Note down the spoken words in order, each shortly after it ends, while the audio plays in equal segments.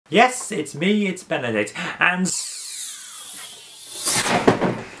Yes, it's me, it's Benedict, and...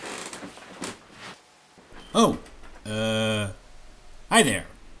 Oh, hi there.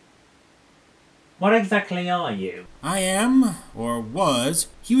 What exactly are you? I am, or was,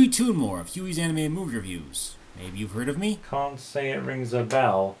 Hewy Toonmore of Hewy's Animated Movie Reviews. Maybe you've heard of me? Can't say it rings a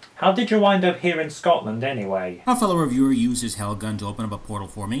bell. How did you wind up here in Scotland anyway? A fellow reviewer used his hell gun to open up a portal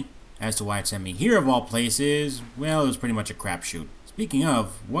for me. As to why it sent me here of all places, well, it was pretty much a crapshoot. Speaking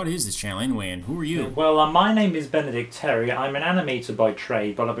of, what is this channel anyway, and who are you? Well, my name is Benedict Terry. I'm an animator by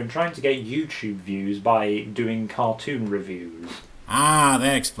trade, but I've been trying to get YouTube views by doing cartoon reviews. Ah,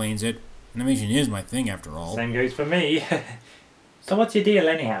 that explains it. Animation is my thing after all. Same goes for me. So what's your deal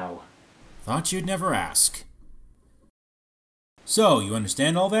anyhow? Thought you'd never ask. So, you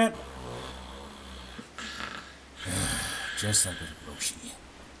understand all that? Just like with Roshi.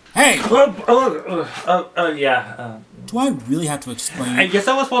 Hey! Yeah. Do I really have to explain? You're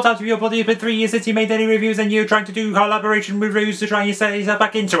so much thought out of your body. It's been 3 years since you made any reviews and you're trying to do collaboration reviews to try and set yourself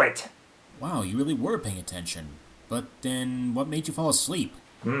back into it. Wow, you really were paying attention. But then, what made you fall asleep?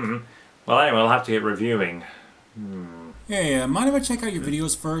 Well, anyway, I'll have to get reviewing. Hey, mind if I check out your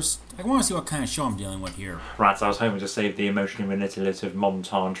videos first? I want to see what kind of show I'm dealing with here. Right, I was hoping to save the emotionally manipulative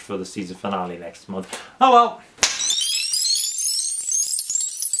montage for the season finale next month. Oh well.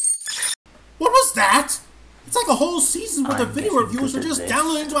 What was that? It's like a whole season worth of video reviews are just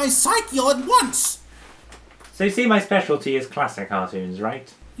downloaded into my psyche all at once! So you see, my specialty is classic cartoons,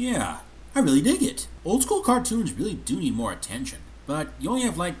 right? Yeah, I really dig it. Old school cartoons really do need more attention. But you only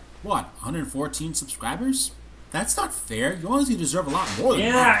have like, what, 114 subscribers? That's not fair. You honestly deserve a lot more than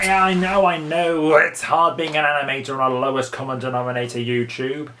that. Yeah, I know. It's hard being an animator on a lowest common denominator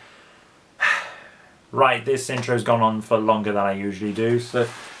YouTube. Right, this intro's gone on for longer than I usually do, so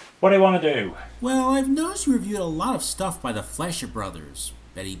what do you want to do? Well, I've noticed you reviewed a lot of stuff by the Fleischer brothers.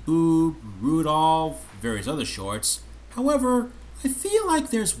 Betty Boop, Rudolph, various other shorts. However, I feel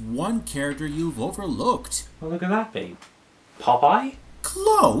like there's one character you've overlooked. Well, look at that be. Popeye?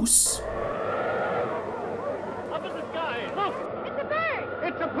 Close! Up in the sky! Look! It's a bird!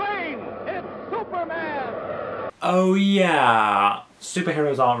 It's a plane! It's Superman! Oh yeah.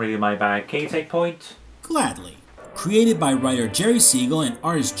 Superheroes aren't really my bag. Can you take point? Gladly. Created by writer Jerry Siegel and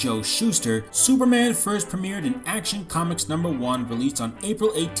artist Joe Shuster, Superman first premiered in Action Comics #1, released on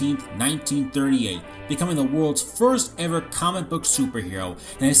April 18, 1938, becoming the world's first ever comic book superhero,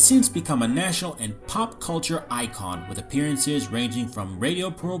 and has since become a national and pop culture icon, with appearances ranging from radio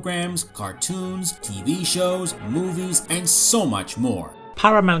programs, cartoons, TV shows, movies, and so much more.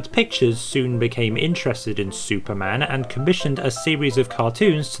 Paramount Pictures soon became interested in Superman and commissioned a series of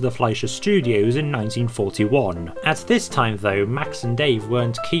cartoons to the Fleischer Studios in 1941. At this time though, Max and Dave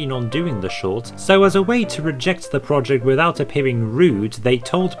weren't keen on doing the short, so as a way to reject the project without appearing rude, they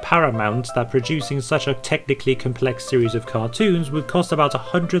told Paramount that producing such a technically complex series of cartoons would cost about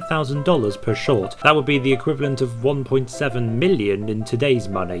 $100,000 per short. That would be the equivalent of 1.7 million in today's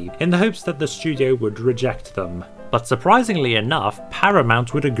money, in the hopes that the studio would reject them. But surprisingly enough,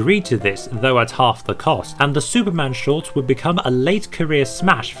 Paramount would agree to this, though at half the cost, and the Superman short would become a late career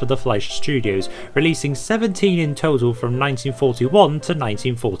smash for the Fleischer Studios, releasing 17 in total from 1941 to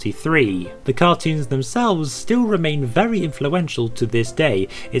 1943. The cartoons themselves still remain very influential to this day,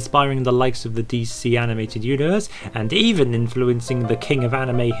 inspiring the likes of the DC animated universe, and even influencing the king of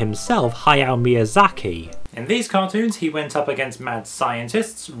anime himself, Hayao Miyazaki. In these cartoons, he went up against mad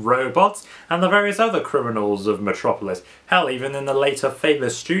scientists, robots, and the various other criminals of Metropolis. Hell, even in the later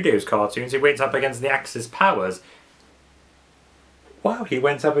famous Studios cartoons, he went up against the Axis powers. Wow, he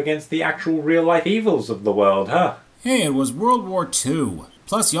went up against the actual real-life evils of the world, huh? Hey, it was World War II.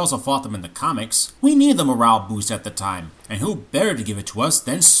 Plus, he also fought them in the comics. We needed the morale boost at the time, and who better to give it to us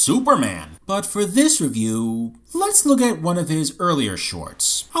than Superman? But for this review, let's look at one of his earlier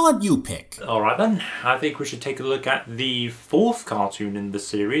shorts. I'll let you pick. Alright then, I think we should take a look at the fourth cartoon in the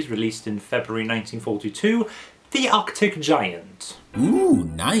series, released in February 1942, The Arctic Giant. Ooh,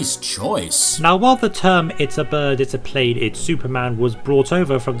 nice choice. Now, while the term "it's a bird, it's a plane, it's Superman" was brought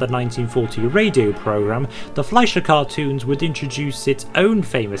over from the 1940 radio program, the Fleischer cartoons would introduce its own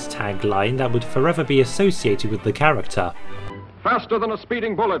famous tagline that would forever be associated with the character. Faster than a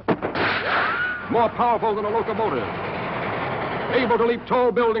speeding bullet. More powerful than a locomotive. Able to leap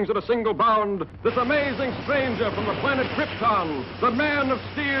tall buildings at a single bound. This amazing stranger from the planet Krypton. The Man of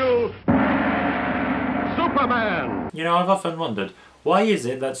Steel. Superman! You know, I've often wondered, why is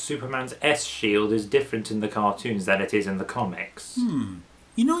it that Superman's S-shield is different in the cartoons than it is in the comics?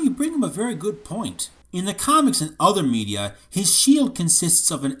 You know, you bring up a very good point. In the comics and other media, his shield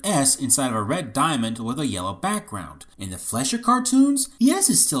consists of an S inside of a red diamond with a yellow background. In the Fleischer cartoons, the S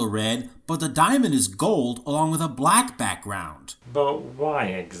is still red, but the diamond is gold along with a black background. But why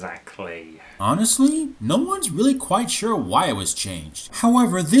exactly? Honestly, no one's really quite sure why it was changed.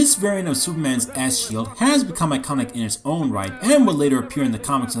 However, this variant of Superman's S-shield has become iconic in its own right and would later appear in the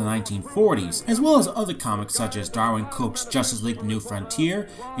comics in the 1940s, as well as other comics such as Darwin Cook's Justice League New Frontier,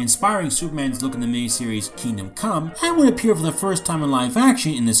 inspiring Superman's look in the miniseries Kingdom Come, and would appear for the first time in live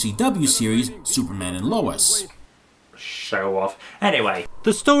action in the CW series Superman and Lois. Show off. Anyway,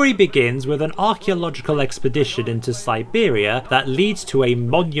 the story begins with an archaeological expedition into Siberia that leads to a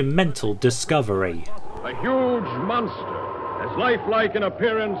monumental discovery. A huge monster, as lifelike in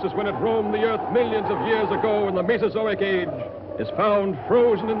appearance as when it roamed the earth millions of years ago in the Mesozoic age, is found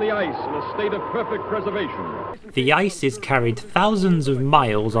frozen in the ice in a state of perfect preservation. The ice is carried thousands of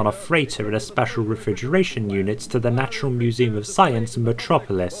miles on a freighter in a special refrigeration unit to the Natural Museum of Science in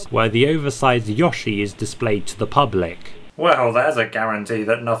Metropolis, where the oversized Yoshi is displayed to the public. Well, there's a guarantee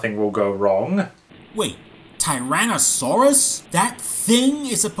that nothing will go wrong. Wait, Tyrannosaurus? That thing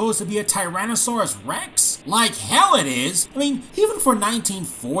is supposed to be a Tyrannosaurus Rex? Like hell it is! I mean, even for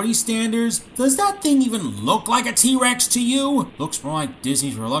 1940 standards, does that thing even look like a T-Rex to you? Looks more like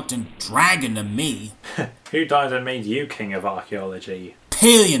Disney's reluctant dragon to me. Who died and made you king of archaeology?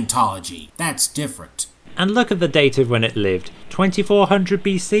 Paleontology. That's different. And look at the date of when it lived. 2400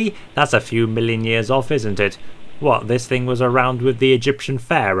 BC? That's a few million years off, isn't it? What, this thing was around with the Egyptian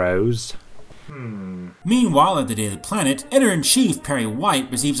pharaohs? Meanwhile, at the Daily Planet, Editor-in-Chief Perry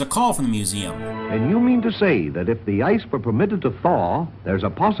White receives a call from the museum. And you mean to say that if the ice were permitted to thaw, there's a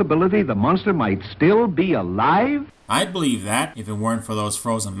possibility the monster might still be alive? I'd believe that, if it weren't for those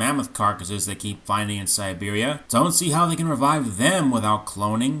frozen mammoth carcasses they keep finding in Siberia. Don't see how they can revive them without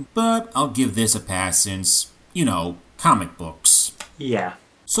cloning, but I'll give this a pass since, you know, comic books. Yeah.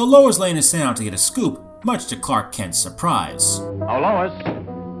 So Lois Lane is sent out to get a scoop, much to Clark Kent's surprise. Oh, Lois,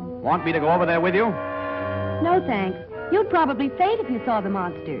 want me to go over there with you? No, thanks. You'd probably faint if you saw the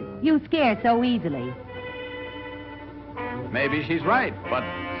monster. You scare so easily. Maybe she's right, but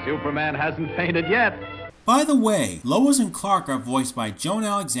Superman hasn't fainted yet. By the way, Lois and Clark are voiced by Joan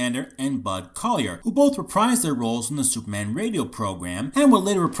Alexander and Bud Collyer, who both reprised their roles in the Superman radio program, and would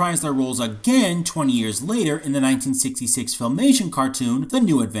later reprise their roles again 20 years later in the 1966 Filmation cartoon, The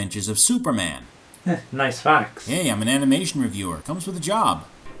New Adventures of Superman. Nice facts. Hey, I'm an animation reviewer. Comes with a job.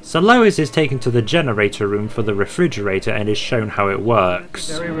 So Lois is taken to the generator room for the refrigerator and is shown how it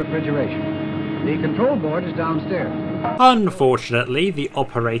works. Refrigeration. The control board is downstairs. Unfortunately, the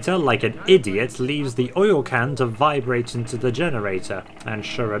operator, like an idiot, leaves the oil can to vibrate into the generator. And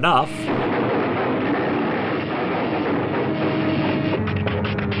sure enough...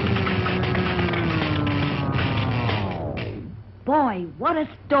 Boy, what a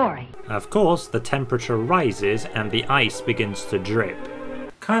story. Of course, the temperature rises and the ice begins to drip.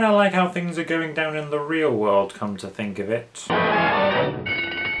 Kinda like how things are going down in the real world, come to think of it.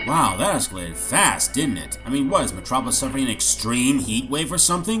 Wow, that escalated fast, didn't it? I mean, what, is Metropolis suffering an extreme heat wave or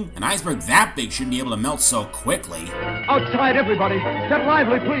something? An iceberg that big shouldn't be able to melt so quickly. Outside, everybody. Get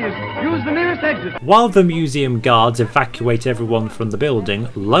lively, please. Use the nearest exit. While the museum guards evacuate everyone from the building,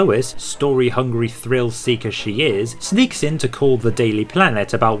 Lois, story-hungry thrill-seeker she is, sneaks in to call the Daily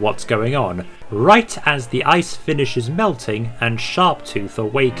Planet about what's going on, right as the ice finishes melting and Sharptooth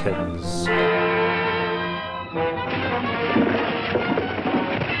awakens.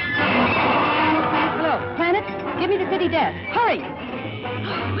 Give me the city desk. Hurry!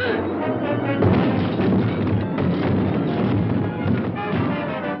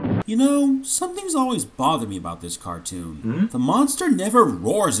 You know, something's always bothered me about this cartoon. The monster never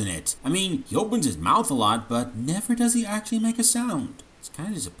roars in it. I mean, he opens his mouth a lot, but never does he actually make a sound. It's kind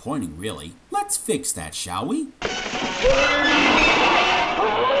of disappointing, really. Let's fix that, shall we?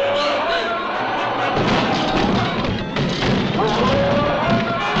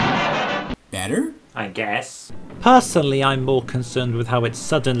 Better? I guess. Personally, I'm more concerned with how it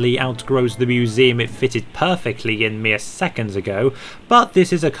suddenly outgrows the museum it fitted perfectly in mere seconds ago, but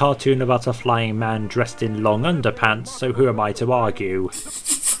this is a cartoon about a flying man dressed in long underpants, so who am I to argue?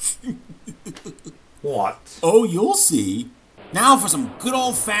 What? Oh, you'll see. Now for some good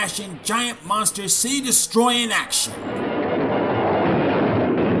old-fashioned giant monster city destroy in action.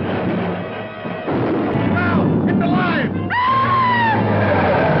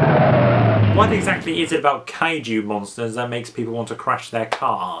 What exactly is it about kaiju monsters that makes people want to crash their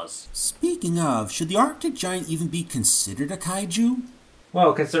cars? Speaking of, should the Arctic Giant even be considered a kaiju?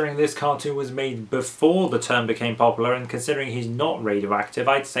 Well, considering this cartoon was made before the term became popular and considering he's not radioactive,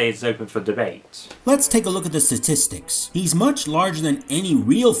 I'd say it's open for debate. Let's take a look at the statistics. He's much larger than any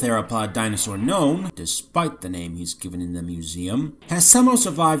real theropod dinosaur known, despite the name he's given in the museum, has somehow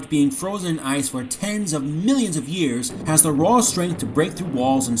survived being frozen in ice for tens of millions of years, has the raw strength to break through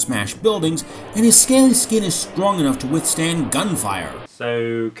walls and smash buildings, and his scaly skin is strong enough to withstand gunfire.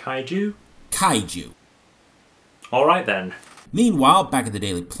 So, kaiju? Kaiju. Alright then. Meanwhile, back at the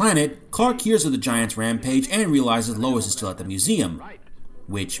Daily Planet, Clark hears of the Giants' rampage and realizes Lois is still at the museum.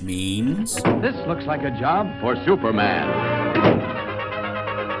 Which means... This looks like a job for Superman.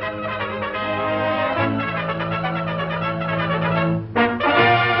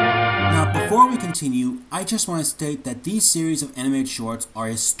 Now, before we continue, I just want to state that these series of animated shorts are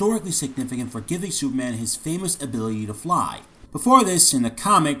historically significant for giving Superman his famous ability to fly. Before this, in the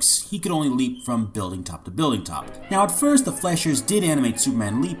comics, he could only leap from building top to building top. Now at first the Fleshers did animate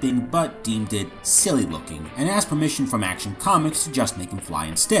Superman leaping, but deemed it silly looking, and asked permission from Action Comics to just make him fly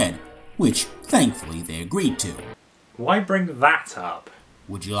instead, which thankfully they agreed to. Why bring that up?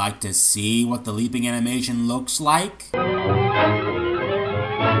 Would you like to see what the leaping animation looks like?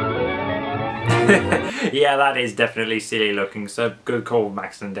 Yeah, that is definitely silly looking, so good call,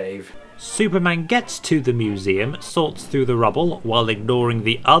 Max and Dave. Superman gets to the museum, sorts through the rubble while ignoring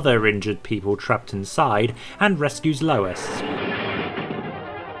the other injured people trapped inside, and rescues Lois.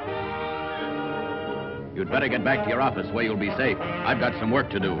 You'd better get back to your office where you'll be safe. I've got some work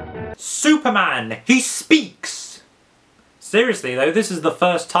to do. Superman! He speaks! Seriously though, this is the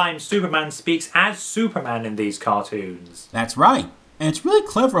first time Superman speaks as Superman in these cartoons. That's right. And it's really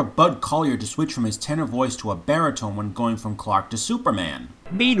clever of Bud Collyer to switch from his tenor voice to a baritone when going from Clark to Superman.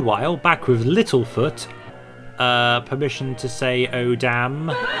 Meanwhile, back with Littlefoot, permission to say oh damn.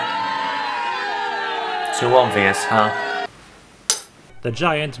 Too obvious, huh? The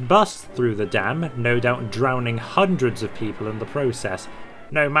giant busts through the dam, no doubt drowning hundreds of people in the process.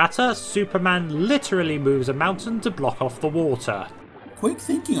 No matter, Superman literally moves a mountain to block off the water. Quick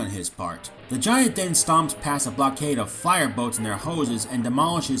thinking on his part. The giant then stomps past a blockade of fireboats and their hoses and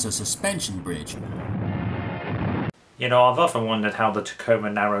demolishes a suspension bridge. You know, I've often wondered how the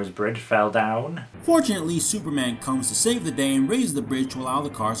Tacoma Narrows Bridge fell down. Fortunately, Superman comes to save the day and raises the bridge to allow the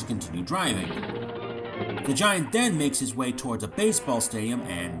cars to continue driving. The giant then makes his way towards a baseball stadium,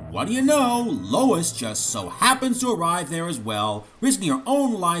 and what do you know, Lois just so happens to arrive there as well, risking her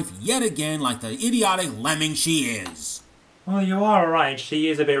own life yet again like the idiotic lemming she is. Well, you are right, she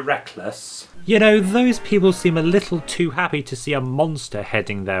is a bit reckless. You know, those people seem a little too happy to see a monster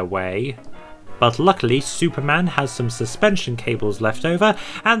heading their way. But luckily, Superman has some suspension cables left over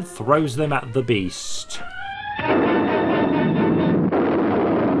and throws them at the beast.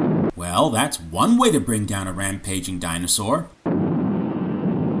 Well, that's one way to bring down a rampaging dinosaur.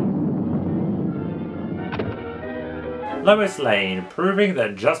 Lois Lane, proving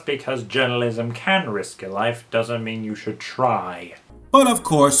that just because journalism can risk your life doesn't mean you should try. But of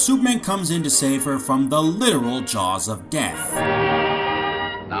course, Superman comes in to save her from the literal jaws of death.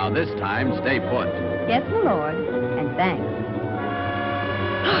 Now this time, stay put. Yes, my lord, and thanks.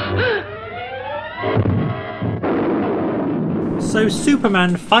 So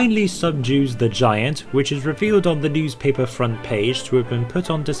Superman finally subdues the giant, which is revealed on the newspaper front page to have been put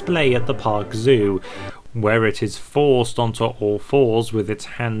on display at the Park Zoo, where it is forced onto all fours with its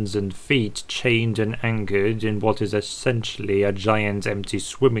hands and feet chained and anchored in what is essentially a giant empty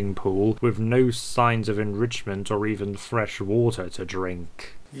swimming pool with no signs of enrichment or even fresh water to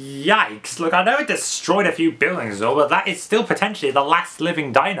drink. Yikes! Look, I know it destroyed a few buildings though, but that is still potentially the last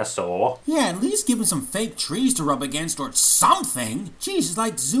living dinosaur. Yeah, at least give him some fake trees to rub against or something. Jeez, it's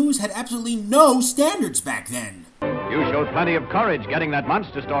like zoos had absolutely no standards back then. You showed plenty of courage getting that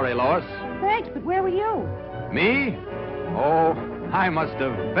monster story, Lois. Thanks, but where were you? Me? Oh, I must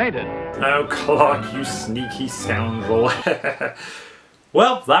have fainted. Oh, Clark, you sneaky scoundrel.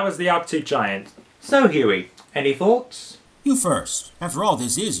 Well, that was the Arctic Giant. So, Hewy, any thoughts? You first. After all,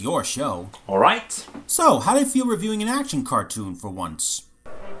 this is your show. Alright. So, how do you feel reviewing an action cartoon for once?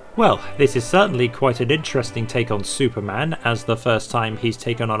 Well, this is certainly quite an interesting take on Superman, as the first time he's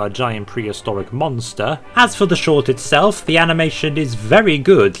taken on a giant prehistoric monster. As for the short itself, the animation is very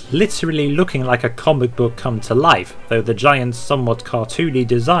good, literally looking like a comic book come to life, though the giant's somewhat cartoony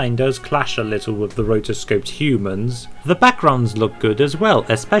design does clash a little with the rotoscoped humans. The backgrounds look good as well,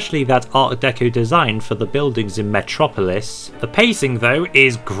 especially that Art Deco design for the buildings in Metropolis. The pacing though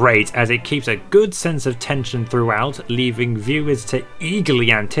is great, as it keeps a good sense of tension throughout, leaving viewers to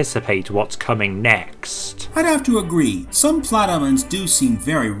eagerly anticipate anticipate what's coming next. I'd have to agree. Some plot elements do seem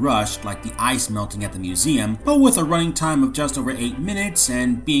very rushed, like the ice melting at the museum, but with a running time of just over 8 minutes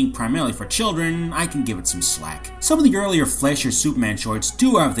and being primarily for children, I can give it some slack. Some of the earlier Fleischer Superman shorts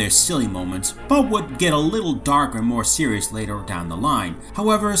do have their silly moments, but would get a little darker and more serious later down the line.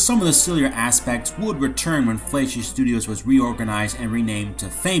 However, some of the sillier aspects would return when Fleischer Studios was reorganized and renamed to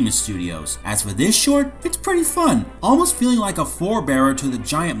Famous Studios. As for this short, it's pretty fun, almost feeling like a forebearer to the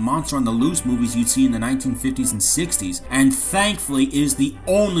giant monster on the loose movies you'd see in the 1950s and 60s, and thankfully it is the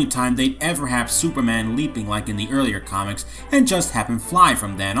only time they'd ever have Superman leaping like in the earlier comics and just have him fly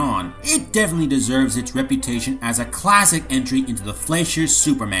from then on. It definitely deserves its reputation as a classic entry into the Fleischer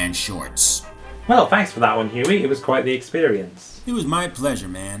Superman shorts. Well, thanks for that one, Huey. It was quite the experience. It was my pleasure,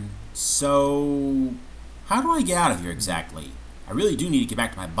 man. So, how do I get out of here exactly? I really do need to get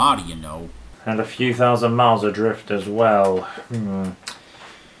back to my body, you know. And a few thousand miles adrift as well.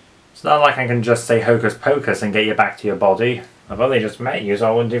 It's not like I can just say hocus pocus and get you back to your body. I've only just met you, so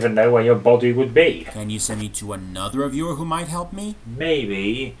I wouldn't even know where your body would be. Can you send me to another viewer who might help me?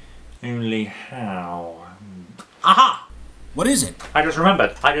 Maybe. Only how? Aha! What is it? I just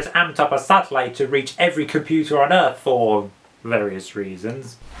remembered. I just amped up a satellite to reach every computer on Earth for various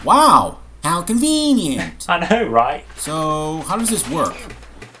reasons. Wow! How convenient! I know, right? So, how does this work?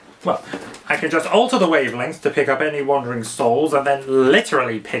 Well, I can just alter the wavelengths to pick up any wandering souls and then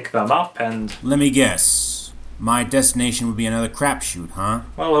literally pick them up and... Let me guess. My destination would be another crapshoot, huh?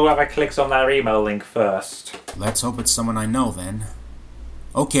 Well, whoever clicks on their email link first. Let's hope it's someone I know then.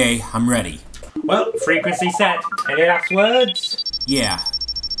 Okay, I'm ready. Well, frequency set. Any last words? Yeah.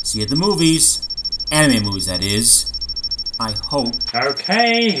 See you at the movies. Anime movies, that is. I hope.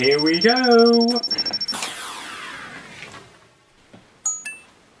 Okay, here we go.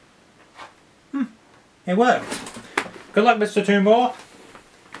 It worked. Good luck, Mr. Toonmore.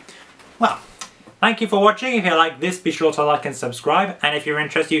 Well, thank you for watching. If you like this, be sure to like and subscribe. And if you're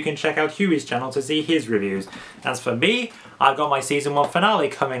interested, you can check out Huey's channel to see his reviews. As for me, I've got my Season 1 finale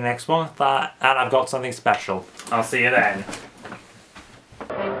coming next month, and I've got something special. I'll see you then.